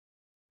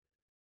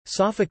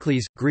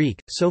Sophocles,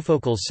 Greek,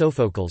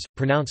 Sophocles,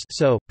 pronounced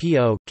so,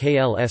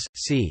 P-O-K-L-S,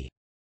 c.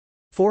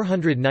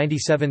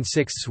 497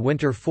 6th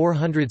winter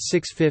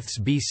 406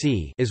 5th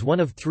BC is one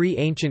of three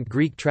ancient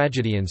Greek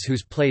tragedians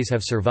whose plays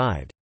have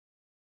survived.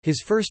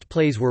 His first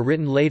plays were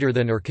written later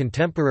than or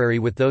contemporary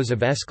with those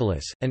of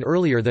Aeschylus, and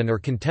earlier than or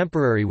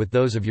contemporary with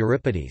those of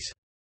Euripides.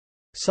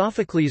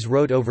 Sophocles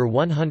wrote over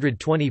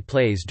 120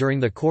 plays during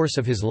the course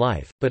of his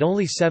life, but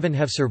only 7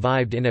 have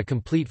survived in a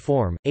complete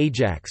form: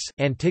 Ajax,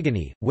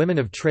 Antigone, Women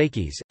of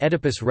Trachis,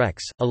 Oedipus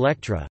Rex,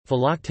 Electra,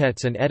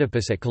 Philoctetes and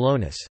Oedipus at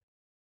Colonus.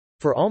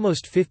 For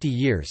almost 50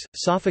 years,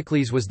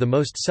 Sophocles was the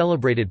most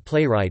celebrated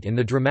playwright in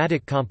the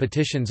dramatic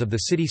competitions of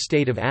the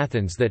city-state of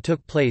Athens that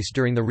took place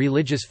during the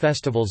religious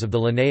festivals of the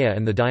Lenaea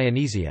and the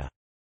Dionysia.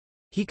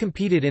 He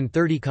competed in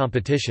 30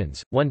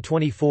 competitions, won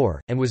 24,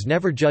 and was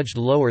never judged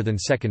lower than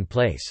second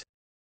place.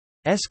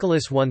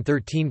 Aeschylus won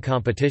 13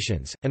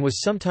 competitions, and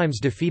was sometimes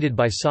defeated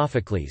by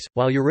Sophocles,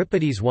 while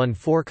Euripides won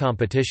 4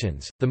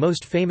 competitions. The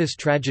most famous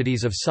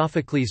tragedies of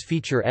Sophocles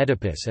feature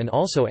Oedipus and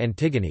also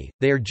Antigone.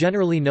 They are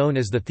generally known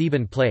as the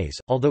Theban plays,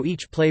 although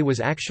each play was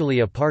actually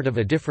a part of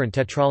a different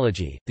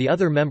tetralogy, the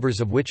other members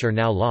of which are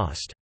now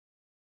lost.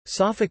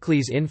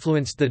 Sophocles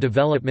influenced the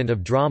development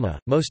of drama,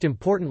 most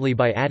importantly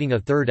by adding a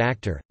third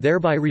actor,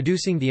 thereby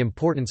reducing the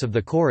importance of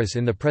the chorus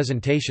in the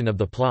presentation of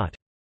the plot.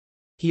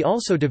 He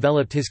also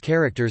developed his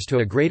characters to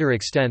a greater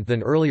extent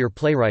than earlier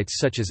playwrights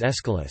such as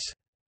Aeschylus.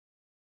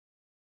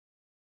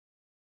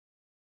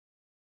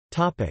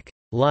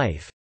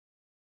 Life.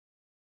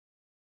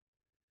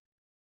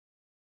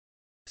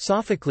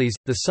 Sophocles,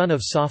 the son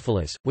of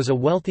Sophocles, was a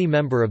wealthy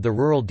member of the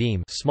rural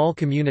deme small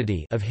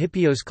community of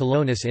Hippios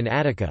Colonus in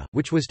Attica,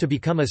 which was to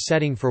become a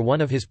setting for one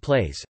of his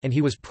plays, and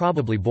he was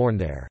probably born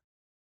there.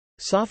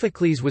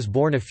 Sophocles was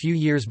born a few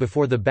years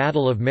before the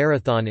Battle of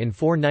Marathon in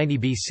 490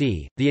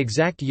 BC, the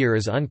exact year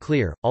is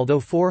unclear, although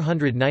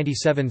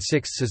 497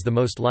 6 is the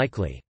most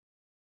likely.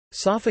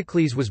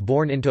 Sophocles was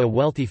born into a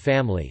wealthy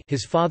family.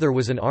 His father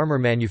was an armor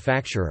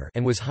manufacturer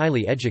and was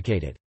highly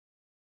educated.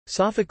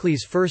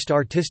 Sophocles' first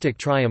artistic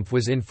triumph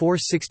was in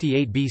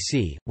 468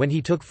 BC, when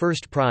he took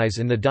first prize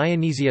in the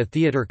Dionysia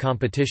theatre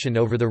competition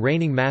over the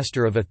reigning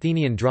master of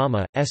Athenian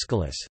drama,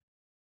 Aeschylus.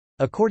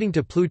 According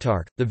to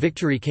Plutarch, the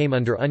victory came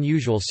under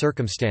unusual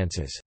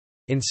circumstances.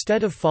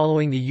 Instead of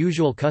following the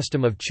usual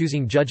custom of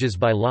choosing judges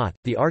by lot,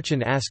 the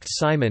Archon asked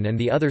Simon and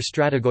the other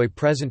strategoi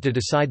present to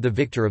decide the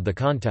victor of the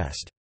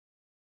contest.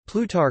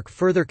 Plutarch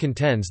further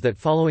contends that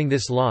following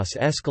this loss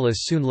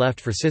Aeschylus soon left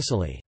for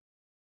Sicily.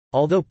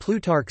 Although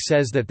Plutarch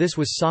says that this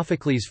was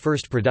Sophocles'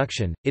 first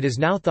production, it is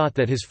now thought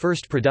that his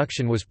first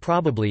production was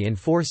probably in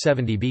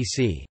 470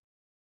 BC.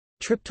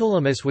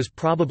 Triptolemus was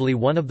probably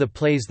one of the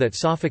plays that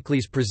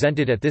Sophocles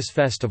presented at this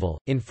festival.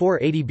 In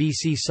 480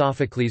 BC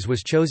Sophocles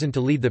was chosen to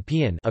lead the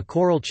Paean, a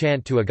choral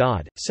chant to a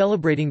god,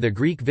 celebrating the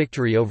Greek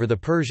victory over the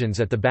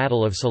Persians at the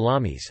Battle of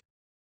Salamis.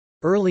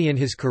 Early in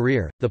his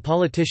career, the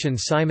politician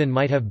Cimon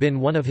might have been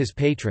one of his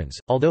patrons,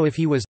 although if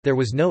he was, there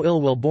was no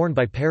ill will borne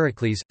by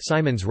Pericles,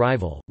 Cimon's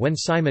rival, when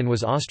Cimon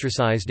was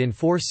ostracized in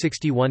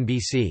 461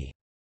 BC.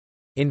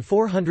 In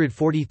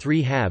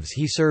 443 halves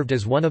he served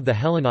as one of the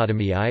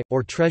Hellenotamiae,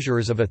 or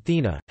treasurers of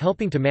Athena,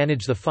 helping to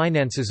manage the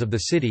finances of the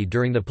city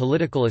during the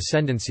political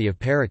ascendancy of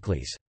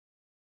Pericles.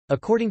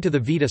 According to the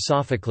Vita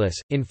Sophocles,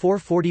 in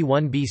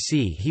 441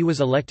 BC he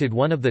was elected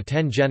one of the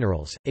 10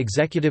 generals,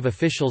 executive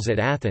officials at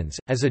Athens,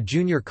 as a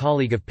junior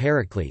colleague of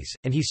Pericles,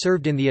 and he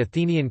served in the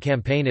Athenian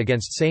campaign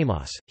against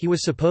Samos. He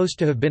was supposed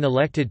to have been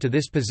elected to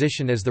this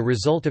position as the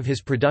result of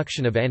his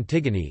production of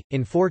Antigone.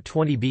 In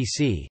 420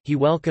 BC, he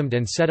welcomed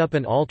and set up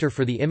an altar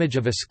for the image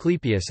of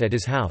Asclepius at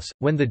his house,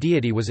 when the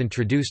deity was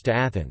introduced to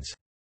Athens.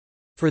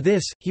 For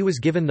this, he was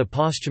given the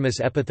posthumous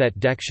epithet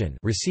Dection,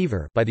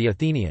 receiver, by the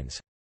Athenians.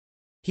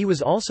 He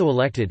was also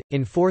elected,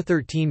 in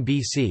 413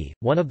 BC,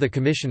 one of the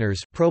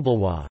commissioners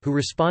who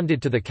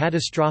responded to the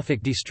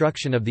catastrophic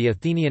destruction of the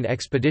Athenian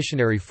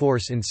expeditionary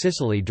force in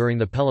Sicily during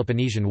the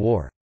Peloponnesian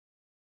War.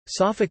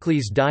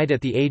 Sophocles died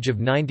at the age of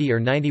 90 or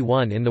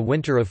 91 in the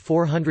winter of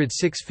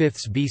 406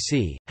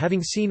 BC,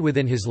 having seen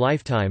within his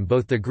lifetime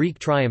both the Greek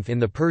triumph in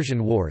the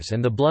Persian Wars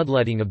and the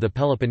bloodletting of the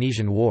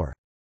Peloponnesian War.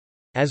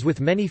 As with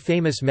many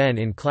famous men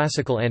in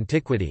classical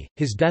antiquity,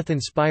 his death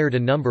inspired a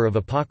number of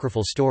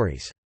apocryphal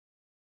stories.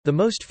 The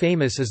most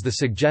famous is the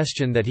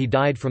suggestion that he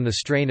died from the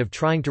strain of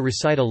trying to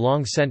recite a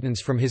long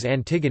sentence from his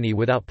Antigone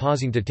without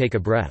pausing to take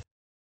a breath.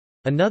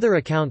 Another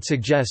account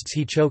suggests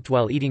he choked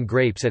while eating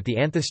grapes at the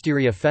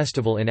Anthesteria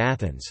festival in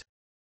Athens.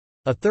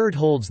 A third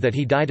holds that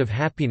he died of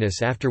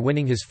happiness after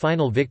winning his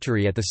final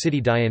victory at the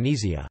city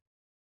Dionysia.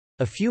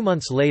 A few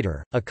months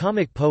later, a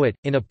comic poet,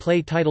 in a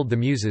play titled The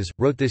Muses,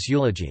 wrote this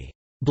eulogy.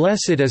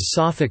 Blessed is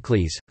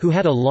Sophocles, who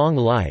had a long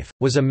life,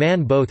 was a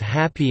man both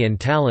happy and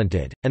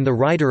talented, and the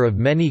writer of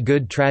many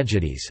good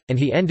tragedies, and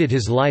he ended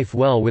his life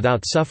well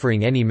without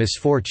suffering any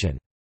misfortune.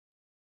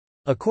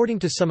 According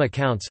to some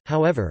accounts,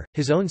 however,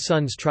 his own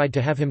sons tried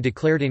to have him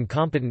declared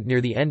incompetent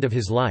near the end of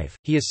his life.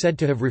 He is said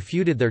to have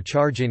refuted their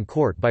charge in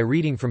court by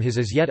reading from his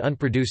as yet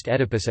unproduced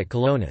Oedipus at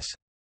Colonus.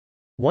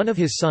 One of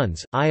his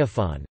sons,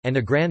 Iophon, and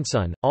a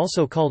grandson,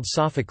 also called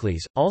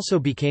Sophocles, also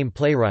became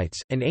playwrights.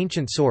 An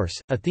ancient source,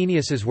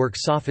 Athenaeus's work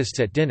Sophists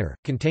at Dinner,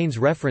 contains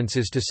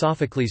references to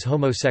Sophocles'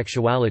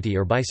 homosexuality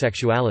or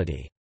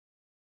bisexuality.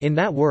 In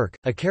that work,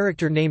 a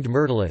character named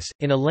Myrtilus,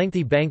 in a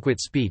lengthy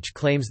banquet speech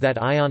claims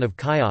that Ion of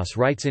Chios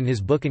writes in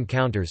his book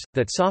Encounters,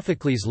 that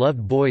Sophocles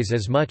loved boys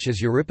as much as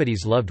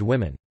Euripides loved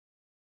women.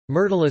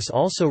 Myrtilus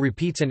also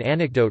repeats an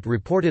anecdote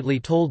reportedly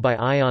told by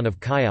Ion of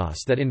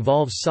Chios that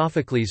involves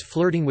Sophocles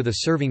flirting with a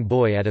serving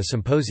boy at a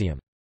symposium.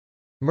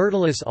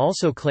 Myrtilus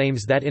also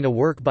claims that in a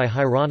work by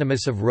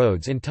Hieronymus of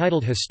Rhodes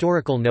entitled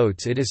Historical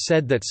Notes it is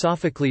said that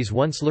Sophocles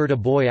once lured a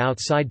boy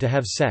outside to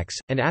have sex,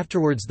 and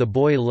afterwards the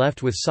boy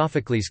left with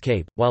Sophocles'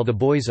 cape, while the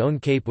boy's own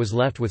cape was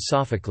left with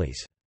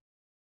Sophocles.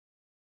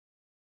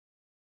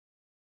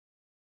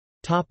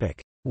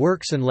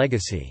 Works and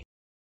legacy.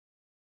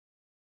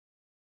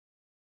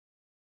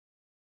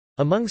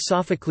 Among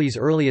Sophocles'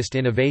 earliest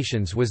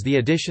innovations was the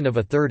addition of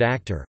a third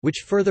actor,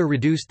 which further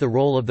reduced the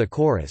role of the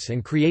chorus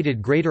and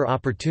created greater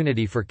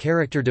opportunity for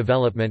character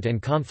development and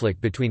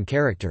conflict between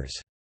characters.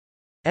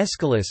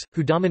 Aeschylus,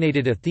 who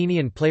dominated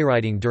Athenian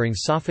playwriting during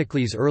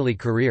Sophocles' early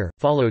career,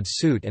 followed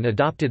suit and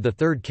adopted the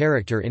third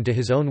character into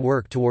his own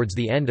work towards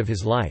the end of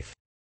his life.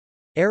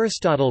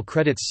 Aristotle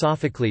credits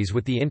Sophocles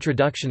with the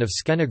introduction of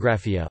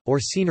skenographia, or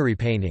scenery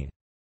painting.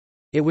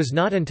 It was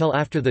not until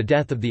after the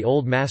death of the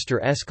old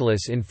master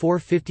Aeschylus in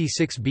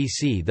 456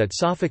 BC that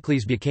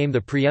Sophocles became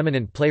the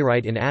preeminent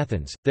playwright in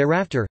Athens.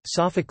 Thereafter,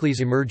 Sophocles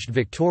emerged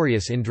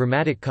victorious in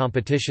dramatic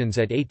competitions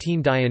at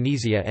 18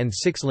 Dionysia and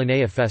 6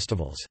 Lenaea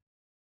festivals.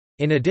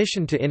 In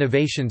addition to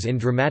innovations in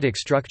dramatic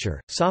structure,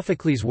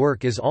 Sophocles'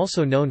 work is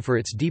also known for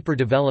its deeper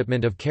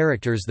development of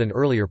characters than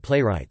earlier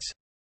playwrights.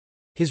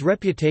 His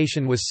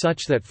reputation was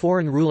such that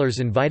foreign rulers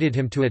invited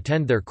him to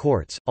attend their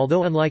courts,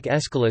 although unlike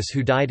Aeschylus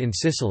who died in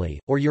Sicily,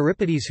 or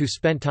Euripides who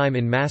spent time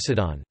in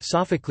Macedon,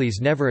 Sophocles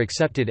never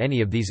accepted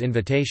any of these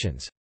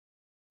invitations.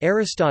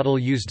 Aristotle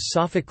used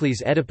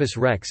Sophocles' Oedipus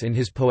Rex in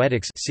his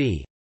Poetics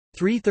c.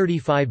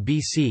 335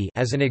 BC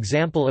as an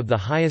example of the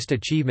highest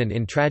achievement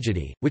in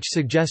tragedy, which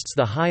suggests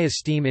the high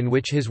esteem in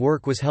which his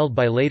work was held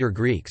by later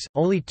Greeks.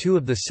 Only 2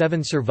 of the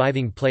 7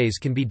 surviving plays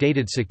can be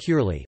dated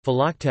securely: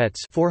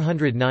 Philoctetes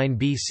 409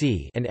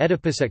 BC and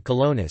Oedipus at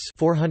Colonus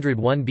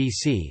 401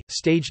 BC,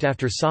 staged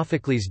after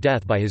Sophocles'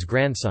 death by his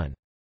grandson.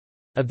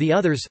 Of the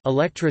others,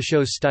 Electra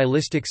shows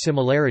stylistic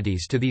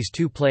similarities to these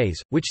 2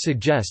 plays, which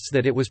suggests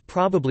that it was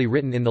probably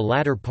written in the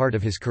latter part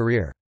of his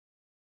career.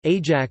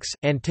 Ajax,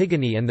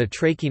 Antigone and the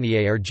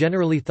Trachiniae are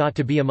generally thought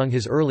to be among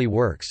his early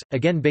works,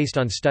 again based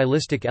on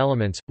stylistic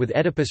elements, with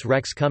Oedipus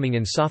Rex coming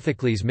in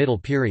Sophocles' middle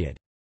period.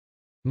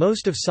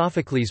 Most of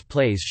Sophocles'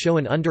 plays show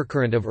an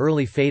undercurrent of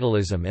early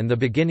fatalism and the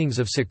beginnings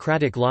of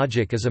Socratic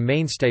logic as a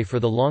mainstay for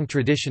the long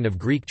tradition of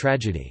Greek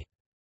tragedy.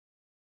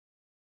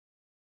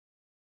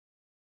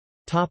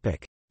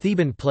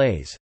 Theban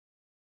plays.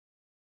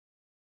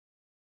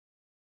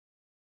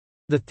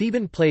 The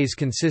Theban plays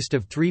consist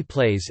of 3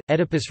 plays: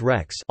 Oedipus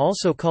Rex,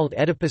 also called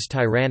Oedipus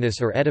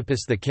Tyrannus or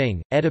Oedipus the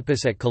King,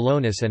 Oedipus at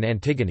Colonus and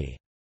Antigone.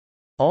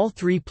 All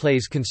 3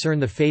 plays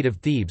concern the fate of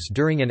Thebes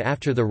during and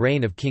after the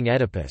reign of King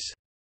Oedipus.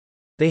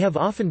 They have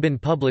often been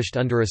published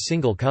under a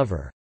single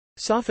cover.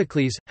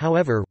 Sophocles,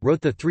 however,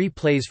 wrote the 3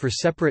 plays for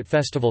separate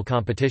festival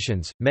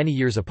competitions, many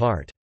years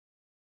apart.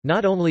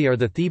 Not only are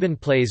the Theban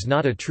plays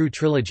not a true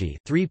trilogy,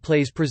 3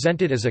 plays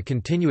presented as a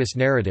continuous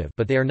narrative,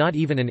 but they are not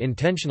even an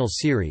intentional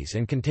series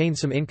and contain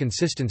some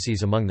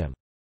inconsistencies among them.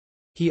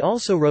 He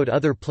also wrote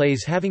other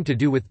plays having to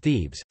do with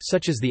Thebes,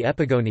 such as the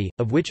Epigone,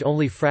 of which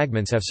only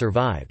fragments have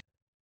survived.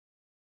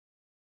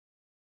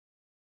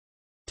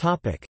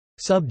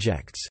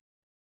 Subjects.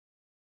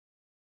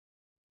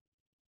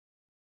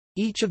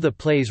 Each of the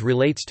plays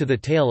relates to the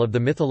tale of the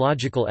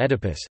mythological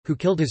Oedipus, who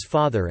killed his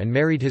father and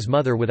married his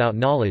mother without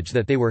knowledge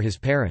that they were his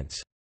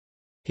parents.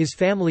 His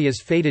family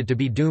is fated to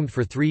be doomed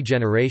for 3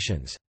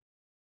 generations.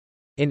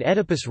 In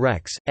Oedipus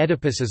Rex,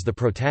 Oedipus is the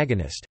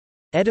protagonist.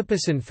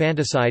 Oedipus'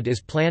 infanticide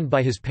is planned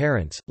by his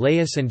parents,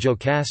 Laius and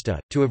Jocasta,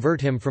 to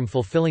avert him from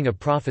fulfilling a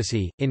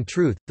prophecy. In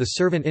truth, the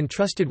servant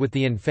entrusted with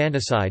the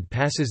infanticide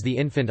passes the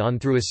infant on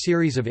through a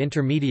series of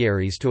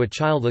intermediaries to a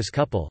childless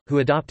couple, who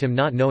adopt him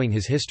not knowing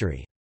his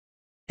history.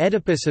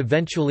 Oedipus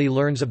eventually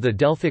learns of the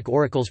Delphic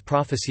oracle's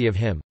prophecy of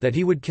him, that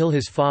he would kill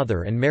his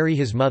father and marry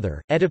his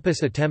mother.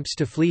 Oedipus attempts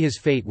to flee his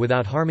fate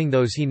without harming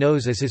those he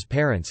knows as his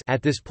parents.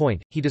 At this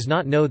point, he does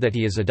not know that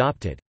he is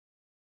adopted.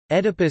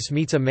 Oedipus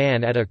meets a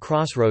man at a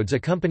crossroads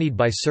accompanied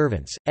by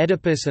servants.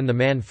 Oedipus and the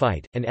man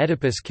fight, and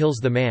Oedipus kills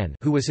the man,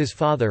 who was his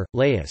father,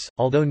 Laius,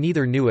 although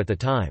neither knew at the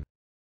time.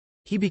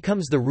 He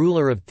becomes the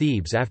ruler of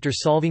Thebes after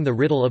solving the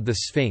riddle of the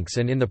Sphinx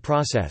and in the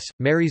process,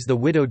 marries the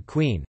widowed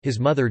queen, his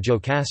mother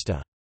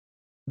Jocasta.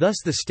 Thus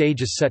the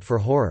stage is set for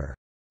horror.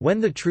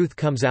 When the truth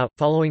comes out,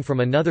 following from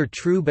another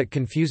true but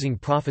confusing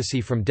prophecy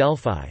from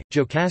Delphi,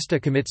 Jocasta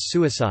commits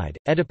suicide,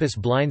 Oedipus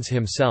blinds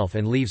himself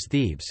and leaves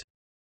Thebes.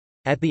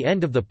 At the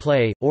end of the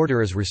play,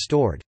 order is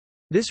restored.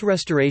 This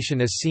restoration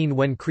is seen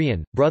when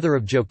Creon, brother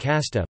of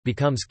Jocasta,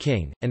 becomes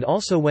king, and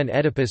also when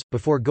Oedipus,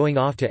 before going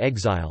off to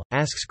exile,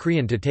 asks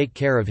Creon to take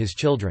care of his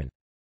children.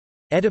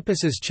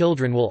 Oedipus's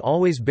children will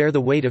always bear the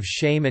weight of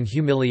shame and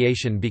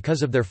humiliation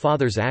because of their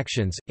father's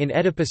actions. In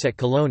Oedipus at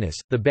Colonus,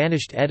 the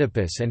banished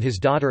Oedipus and his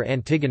daughter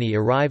Antigone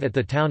arrive at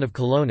the town of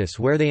Colonus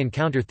where they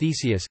encounter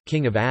Theseus,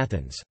 king of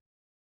Athens.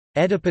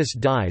 Oedipus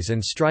dies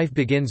and strife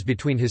begins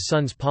between his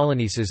sons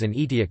Polynices and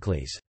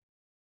Eteocles.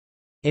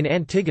 In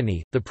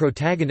Antigone, the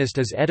protagonist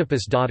is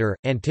Oedipus' daughter,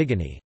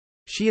 Antigone.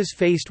 She is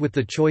faced with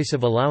the choice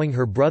of allowing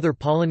her brother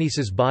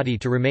Polynices' body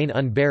to remain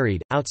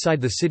unburied,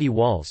 outside the city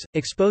walls,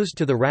 exposed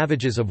to the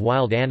ravages of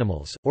wild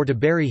animals, or to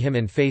bury him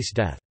and face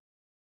death.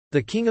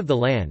 The king of the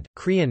land,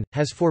 Creon,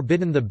 has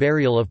forbidden the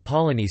burial of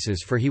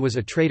Polynices for he was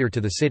a traitor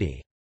to the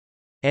city.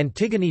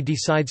 Antigone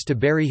decides to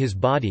bury his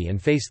body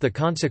and face the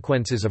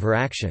consequences of her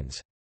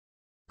actions.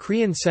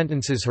 Creon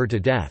sentences her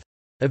to death.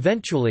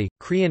 Eventually,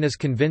 Creon is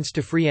convinced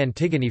to free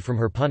Antigone from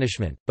her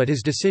punishment, but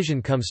his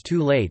decision comes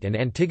too late and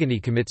Antigone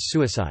commits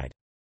suicide.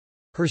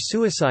 Her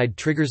suicide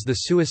triggers the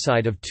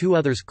suicide of two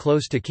others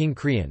close to King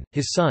Creon,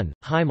 his son,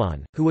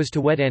 Haemon, who was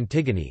to wed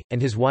Antigone, and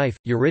his wife,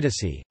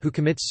 Eurydice, who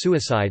commits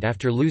suicide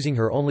after losing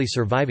her only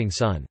surviving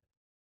son.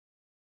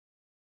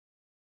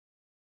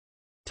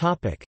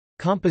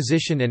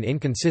 Composition and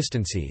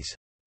inconsistencies.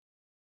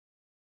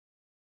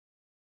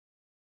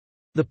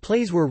 The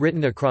plays were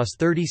written across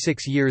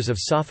 36 years of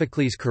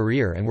Sophocles'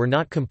 career and were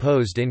not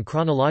composed in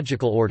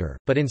chronological order,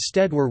 but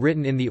instead were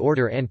written in the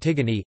order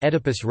Antigone,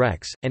 Oedipus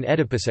Rex, and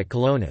Oedipus at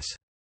Colonus.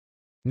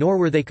 Nor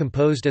were they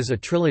composed as a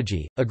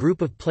trilogy, a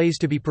group of plays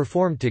to be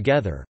performed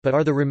together, but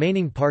are the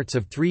remaining parts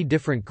of three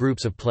different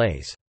groups of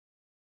plays.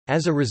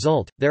 As a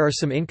result, there are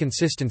some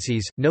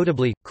inconsistencies,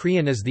 notably,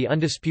 Creon is the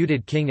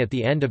undisputed king at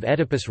the end of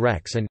Oedipus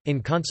Rex and,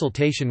 in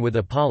consultation with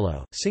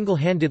Apollo,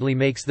 single-handedly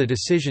makes the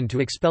decision to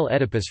expel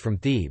Oedipus from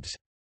Thebes.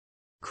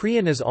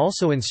 Creon is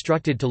also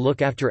instructed to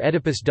look after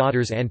Oedipus'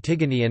 daughters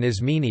Antigone and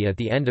Ismene at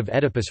the end of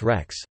Oedipus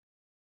Rex.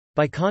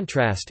 By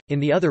contrast, in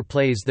the other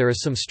plays there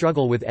is some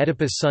struggle with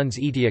Oedipus' sons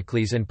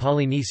Eteocles and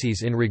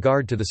Polynices in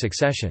regard to the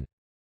succession.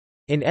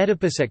 In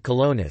Oedipus at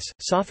Colonus,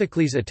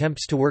 Sophocles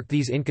attempts to work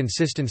these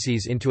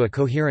inconsistencies into a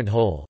coherent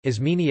whole.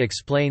 Ismene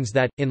explains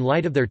that, in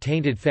light of their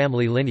tainted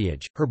family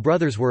lineage, her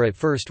brothers were at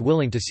first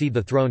willing to cede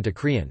the throne to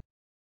Creon.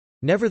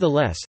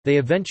 Nevertheless, they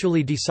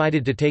eventually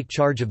decided to take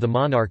charge of the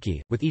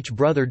monarchy, with each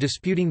brother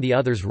disputing the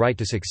other's right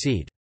to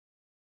succeed.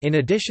 In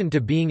addition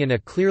to being in a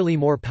clearly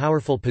more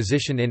powerful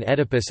position in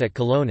Oedipus at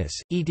Colonus,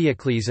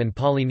 Eteocles and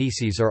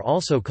Polynices are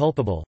also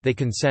culpable. They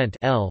consent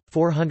L.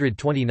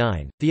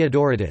 429,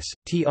 Theodoratus,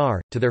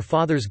 tr. to their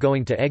fathers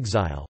going to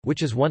exile,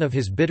 which is one of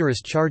his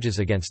bitterest charges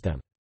against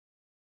them.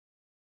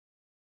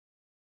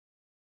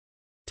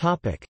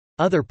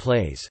 Other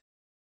plays.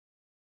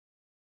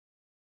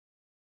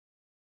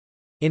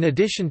 In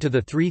addition to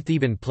the three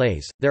Theban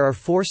plays, there are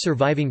four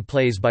surviving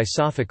plays by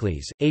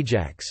Sophocles: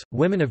 Ajax,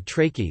 Women of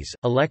Trachis,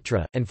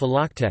 Electra, and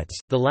Philoctetes,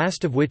 the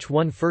last of which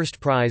won first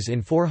prize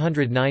in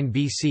 409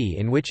 BC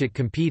in which it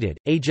competed.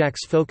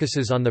 Ajax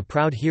focuses on the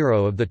proud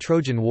hero of the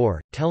Trojan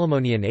War,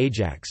 Telamonian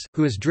Ajax,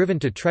 who is driven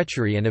to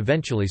treachery and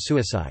eventually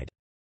suicide.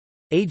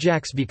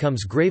 Ajax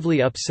becomes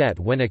gravely upset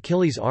when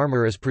Achilles'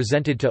 armor is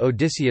presented to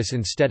Odysseus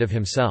instead of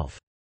himself.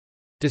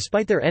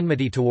 Despite their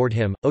enmity toward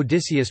him,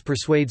 Odysseus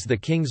persuades the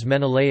kings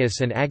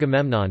Menelaus and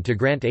Agamemnon to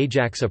grant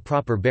Ajax a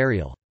proper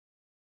burial.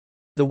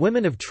 The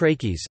Women of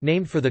Trachis,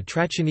 named for the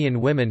Trachinian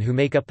women who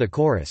make up the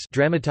chorus,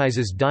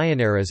 dramatizes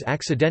Deianira's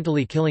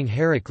accidentally killing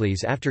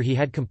Heracles after he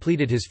had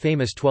completed his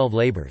famous 12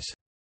 labors.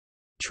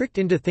 Tricked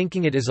into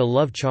thinking it is a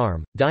love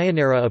charm,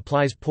 Deianira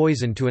applies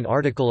poison to an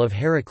article of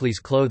Heracles'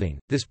 clothing.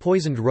 This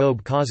poisoned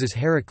robe causes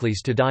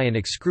Heracles to die an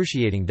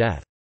excruciating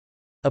death.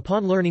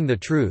 Upon learning the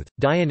truth,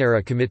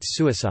 Deianira commits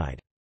suicide.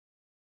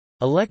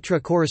 Electra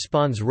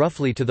corresponds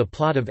roughly to the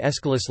plot of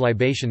Aeschylus'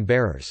 Libation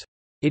Bearers.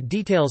 It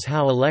details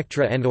how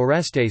Electra and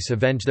Orestes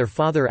avenge their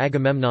father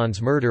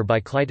Agamemnon's murder by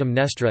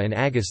Clytemnestra and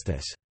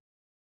Aegisthus.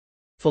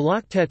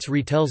 Philoctetes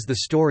retells the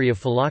story of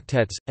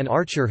Philoctetes, an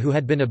archer who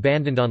had been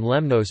abandoned on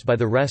Lemnos by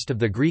the rest of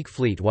the Greek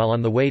fleet while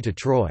on the way to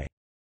Troy.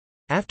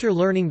 After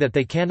learning that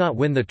they cannot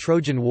win the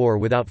Trojan War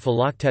without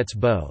Philoctetes'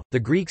 bow, the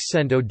Greeks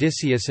send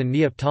Odysseus and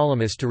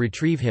Neoptolemus to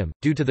retrieve him,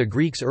 due to the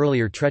Greeks'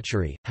 earlier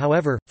treachery.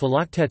 However,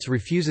 Philoctetes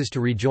refuses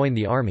to rejoin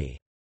the army.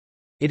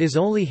 It is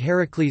only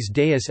Heracles'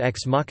 Deus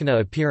ex machina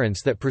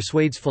appearance that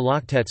persuades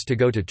Philoctetes to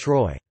go to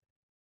Troy.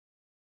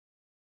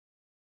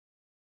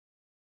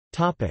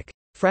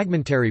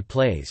 Fragmentary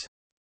plays.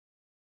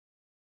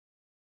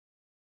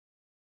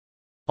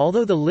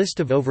 Although the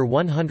list of over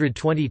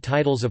 120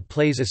 titles of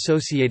plays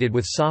associated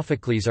with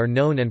Sophocles are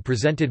known and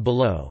presented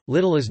below,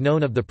 little is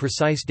known of the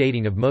precise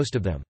dating of most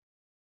of them.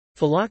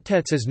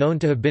 Philoctetes is known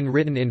to have been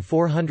written in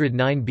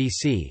 409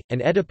 BC,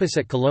 and Oedipus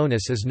at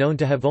Colonus is known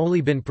to have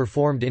only been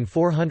performed in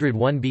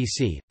 401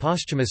 BC,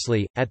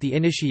 posthumously, at the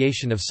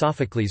initiation of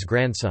Sophocles'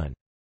 grandson.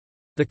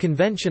 The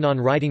convention on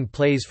writing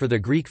plays for the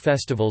Greek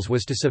festivals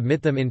was to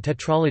submit them in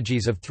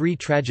tetralogies of 3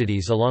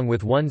 tragedies along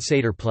with one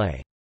satyr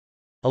play.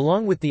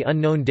 Along with the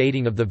unknown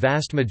dating of the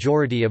vast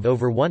majority of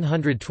over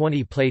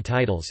 120 play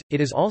titles,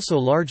 it is also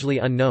largely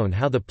unknown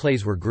how the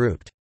plays were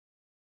grouped.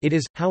 It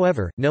is,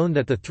 however, known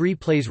that the 3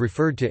 plays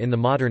referred to in the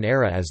modern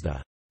era as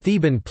the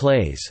Theban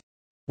plays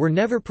were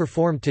never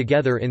performed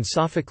together in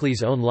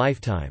Sophocles' own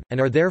lifetime,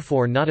 and are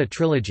therefore not a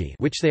trilogy,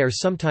 which they are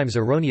sometimes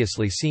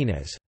erroneously seen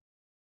as.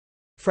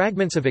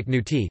 Fragments of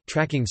ichnuti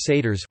tracking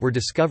satyrs were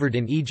discovered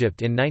in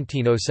Egypt in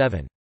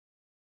 1907.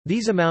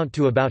 These amount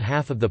to about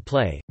half of the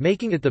play,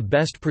 making it the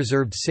best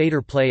preserved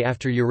satyr play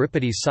after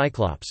Euripides'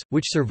 Cyclops,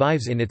 which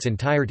survives in its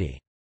entirety.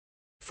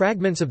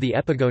 Fragments of the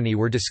Epigone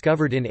were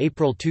discovered in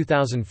April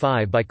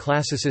 2005 by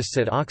classicists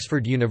at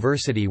Oxford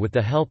University with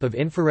the help of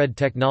infrared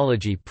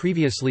technology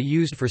previously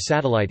used for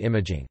satellite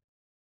imaging.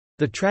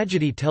 The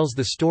tragedy tells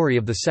the story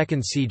of the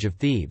Second Siege of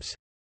Thebes.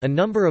 A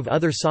number of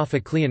other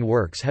Sophoclean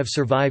works have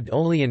survived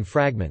only in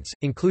fragments,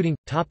 including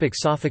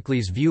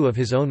Sophocles' view of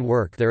his own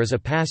work. There is a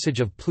passage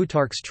of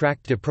Plutarch's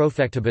tract De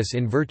Profectibus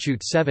in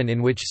Virtute 7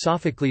 in which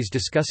Sophocles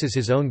discusses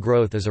his own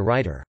growth as a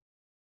writer.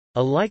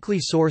 A likely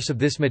source of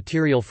this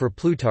material for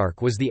Plutarch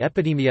was the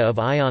Epidemia of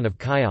Ion of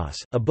Chios,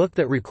 a book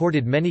that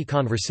recorded many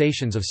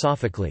conversations of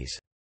Sophocles.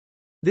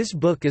 This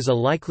book is a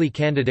likely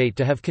candidate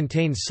to have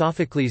contained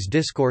Sophocles'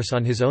 discourse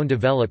on his own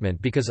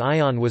development because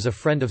Ion was a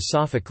friend of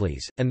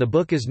Sophocles, and the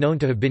book is known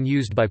to have been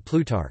used by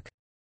Plutarch.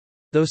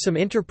 Though some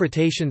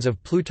interpretations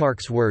of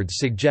Plutarch's words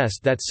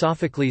suggest that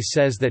Sophocles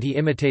says that he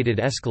imitated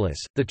Aeschylus,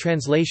 the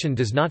translation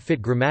does not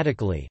fit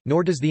grammatically,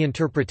 nor does the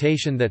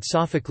interpretation that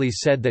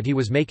Sophocles said that he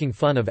was making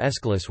fun of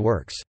Aeschylus'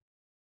 works.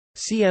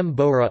 C. M.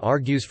 Bohra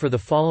argues for the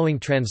following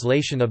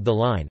translation of the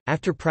line,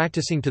 after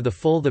practicing to the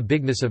full the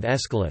bigness of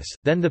Aeschylus,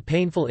 then the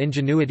painful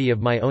ingenuity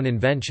of my own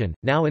invention,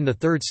 now in the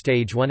third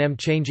stage 1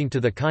 changing to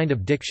the kind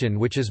of diction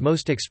which is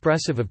most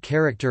expressive of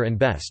character and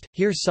best.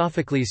 Here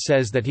Sophocles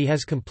says that he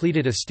has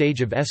completed a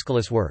stage of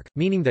Aeschylus' work,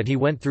 meaning that he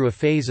went through a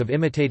phase of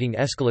imitating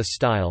Aeschylus'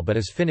 style but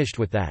is finished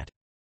with that.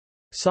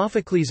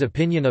 Sophocles'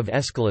 opinion of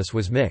Aeschylus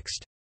was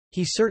mixed.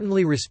 He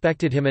certainly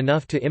respected him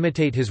enough to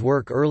imitate his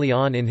work early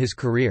on in his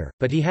career,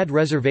 but he had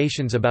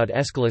reservations about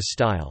Aeschylus'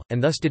 style,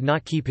 and thus did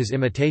not keep his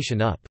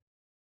imitation up.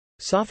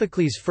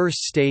 Sophocles'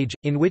 first stage,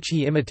 in which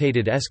he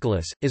imitated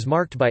Aeschylus, is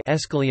marked by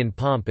Aeschylean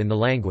pomp in the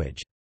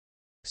language.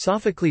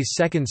 Sophocles'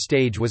 second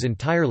stage was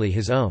entirely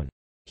his own.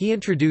 He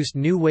introduced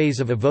new ways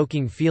of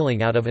evoking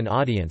feeling out of an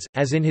audience,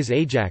 as in his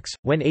Ajax.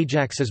 When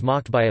Ajax is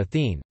mocked by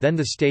Athene, then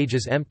the stage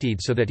is emptied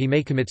so that he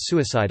may commit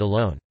suicide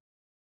alone.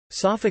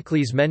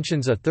 Sophocles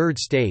mentions a third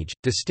stage,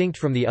 distinct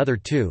from the other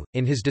two,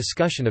 in his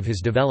discussion of his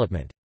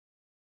development.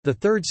 The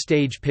third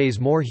stage pays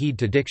more heed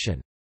to diction.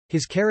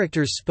 His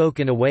characters spoke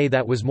in a way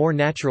that was more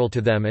natural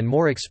to them and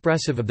more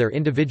expressive of their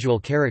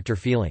individual character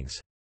feelings.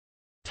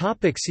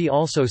 See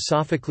also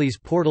Sophocles'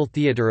 Portal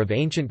Theatre of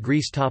Ancient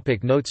Greece.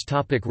 Notes.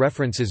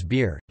 References.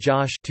 Beer,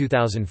 Josh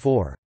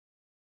 2004.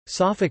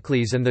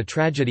 Sophocles and the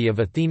Tragedy of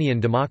Athenian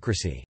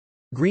Democracy.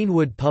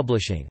 Greenwood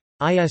Publishing.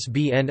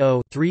 ISBN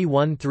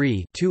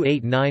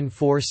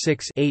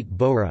 0-313-28946-8.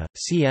 Bohra,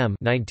 C.M.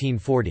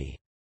 1940.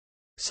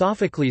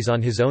 Sophocles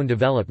on His Own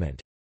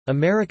Development.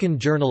 American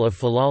Journal of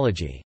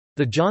Philology.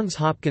 The Johns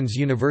Hopkins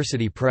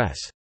University Press.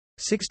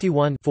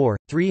 61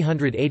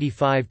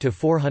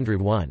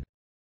 385–401.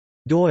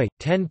 doi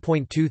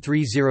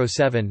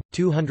 10.2307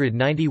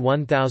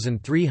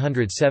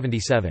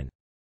 291377.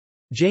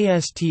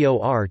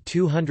 JSTOR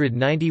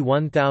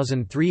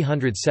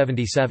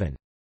 291377.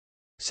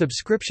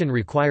 Subscription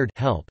required.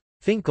 Help.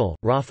 Finkel,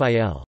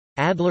 Raphael.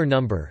 Adler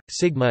number,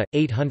 Sigma,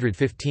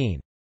 815.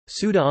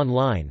 Suda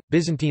Online,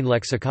 Byzantine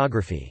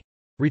Lexicography.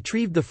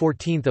 Retrieved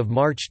 14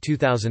 March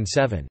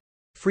 2007.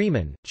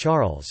 Freeman,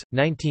 Charles,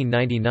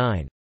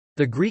 1999.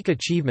 The Greek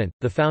Achievement,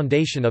 The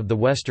Foundation of the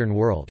Western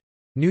World.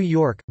 New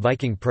York,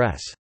 Viking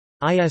Press.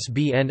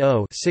 ISBN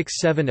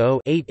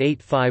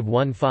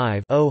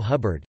 0-670-88515-0.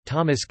 Hubbard,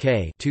 Thomas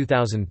K.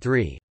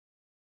 2003.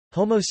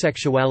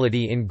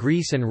 Homosexuality in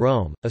Greece and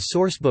Rome, A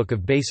Sourcebook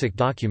of Basic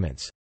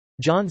Documents.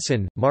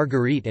 Johnson,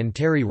 Marguerite and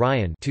Terry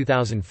Ryan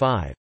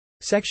 2005.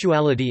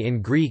 Sexuality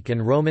in Greek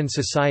and Roman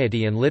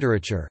Society and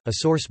Literature, A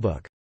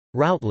Sourcebook.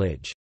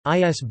 Routledge.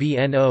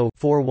 ISBN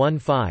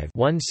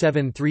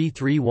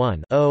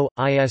 0-415-17331-0,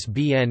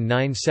 ISBN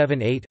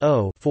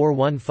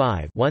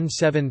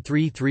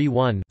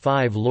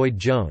 978-0-415-17331-5.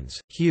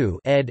 Lloyd-Jones, Hugh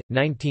ed.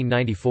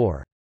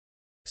 1994.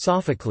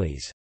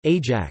 Sophocles.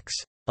 Ajax.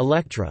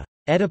 Electra.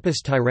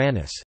 Oedipus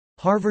Tyrannus.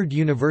 Harvard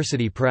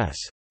University Press.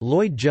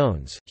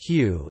 Lloyd-Jones,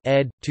 Hugh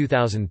ed.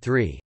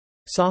 2003.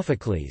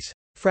 Sophocles.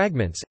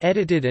 Fragments,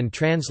 edited and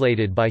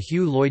translated by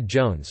Hugh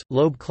Lloyd-Jones,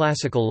 Loeb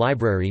Classical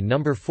Library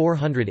No.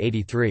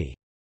 483.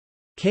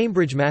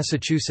 Cambridge,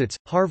 Massachusetts,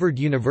 Harvard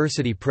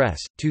University Press,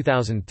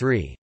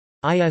 2003.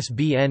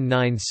 ISBN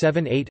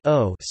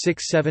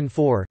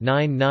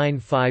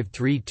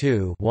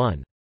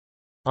 978-0-674-99532-1.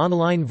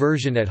 Online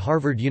version at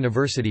Harvard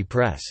University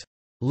Press.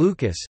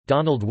 Lucas,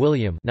 Donald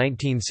William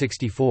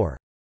 1964.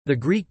 The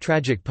Greek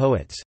Tragic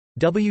Poets.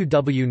 W.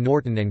 W.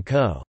 Norton &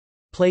 Co.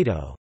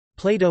 Plato.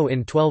 Plato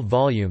in 12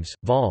 volumes,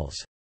 vols.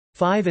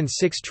 5 and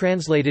 6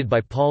 translated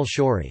by Paul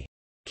Shorey.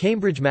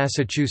 Cambridge,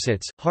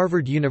 Massachusetts,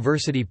 Harvard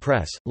University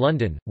Press,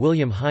 London,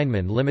 William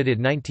Heinemann Limited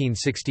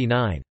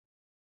 1969.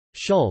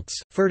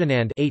 Schultz,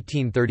 Ferdinand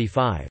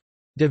 1835.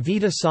 De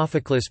Vita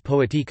Sophocles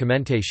Poeti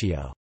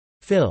Commentatio.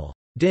 Phil.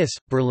 Dis,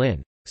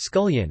 Berlin.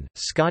 Scullion,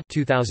 Scott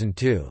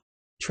 2002.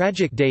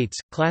 Tragic Dates,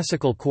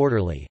 Classical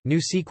Quarterly,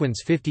 New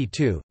Sequence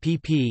 52,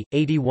 pp.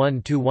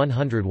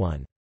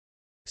 81–101.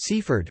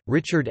 Seaford,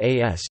 Richard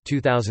A. S.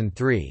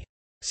 2003.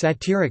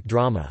 Satiric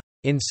Drama.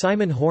 In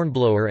Simon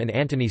Hornblower and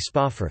Anthony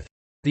Spofforth.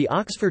 The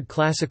Oxford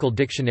Classical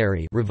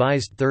Dictionary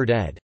Revised 3rd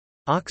ed.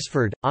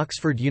 Oxford,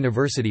 Oxford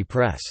University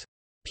Press.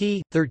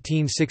 p.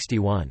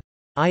 1361.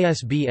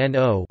 ISBN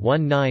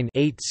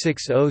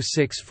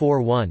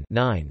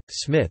 0-19-860641-9.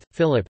 Smith,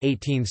 Philip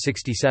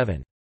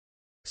 1867.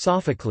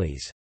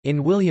 Sophocles.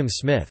 In William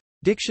Smith.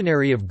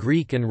 Dictionary of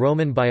Greek and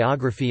Roman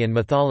Biography and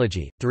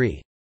Mythology,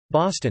 3.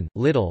 Boston,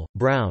 Little,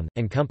 Brown,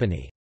 and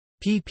Company.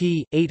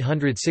 pp.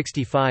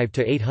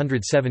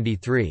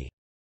 865–873.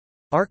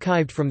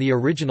 Archived from the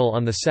original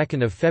on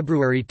 2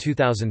 February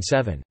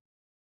 2007.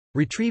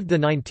 Retrieved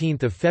 19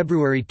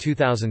 February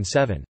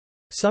 2007.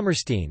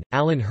 Summerstein,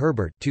 Alan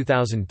Herbert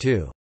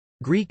 2002.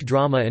 Greek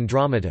Drama and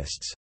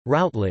Dramatists.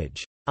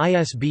 Routledge.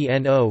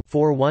 ISBN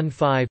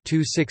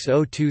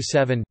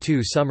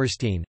 0-415-26027-2.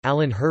 Summerstein,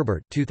 Alan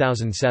Herbert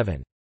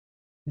 2007.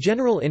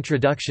 General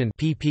Introduction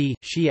pp.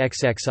 She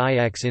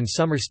XXIX in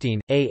Summerstein,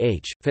 A.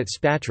 H.,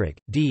 Fitzpatrick,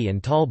 D.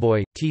 and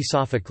Talboy, T.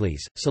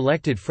 Sophocles,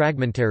 Selected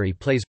Fragmentary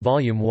Plays,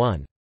 Volume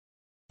 1.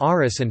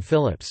 Aris and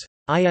Phillips.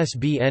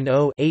 ISBN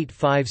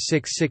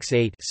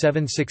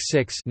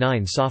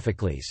 0-85668-766-9.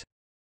 Sophocles.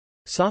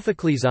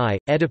 Sophocles I,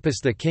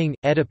 Oedipus the King,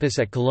 Oedipus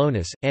at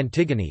Colonus,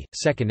 Antigone,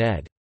 2nd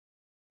ed.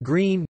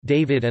 Green,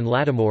 David and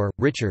Lattimore,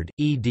 Richard,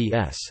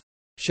 eds.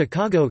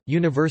 Chicago,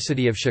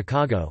 University of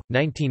Chicago,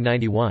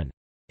 1991.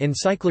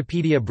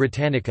 Encyclopædia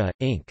Britannica,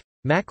 Inc.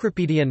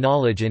 Macropedia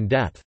Knowledge in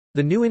Depth.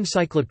 The New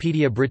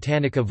Encyclopædia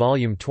Britannica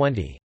Volume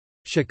 20.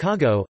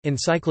 Chicago,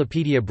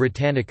 Encyclopædia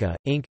Britannica,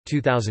 Inc.,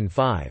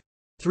 2005.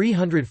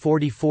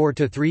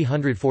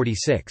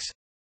 344–346.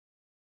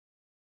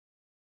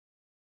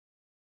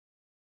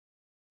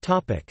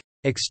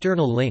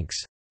 External links.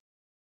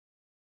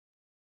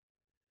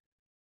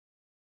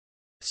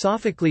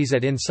 Sophocles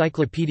at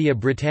Encyclopædia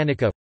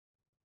Britannica.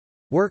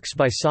 Works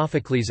by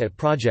Sophocles at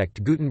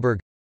Project Gutenberg.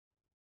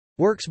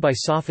 Works by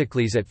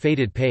Sophocles at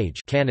Faded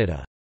Page,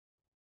 Canada.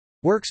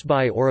 Works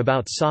by or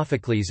about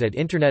Sophocles at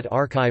Internet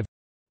Archive.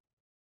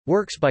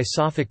 Works by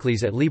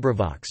Sophocles at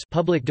LibriVox,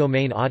 public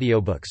domain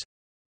audiobooks.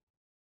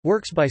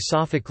 Works by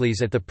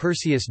Sophocles at the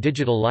Perseus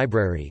Digital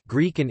Library,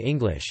 Greek and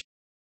English.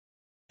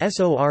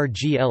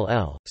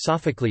 SORGLL,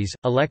 Sophocles,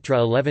 Electra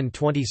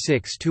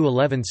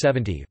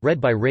 1126–1170,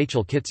 read by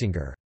Rachel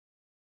Kitzinger.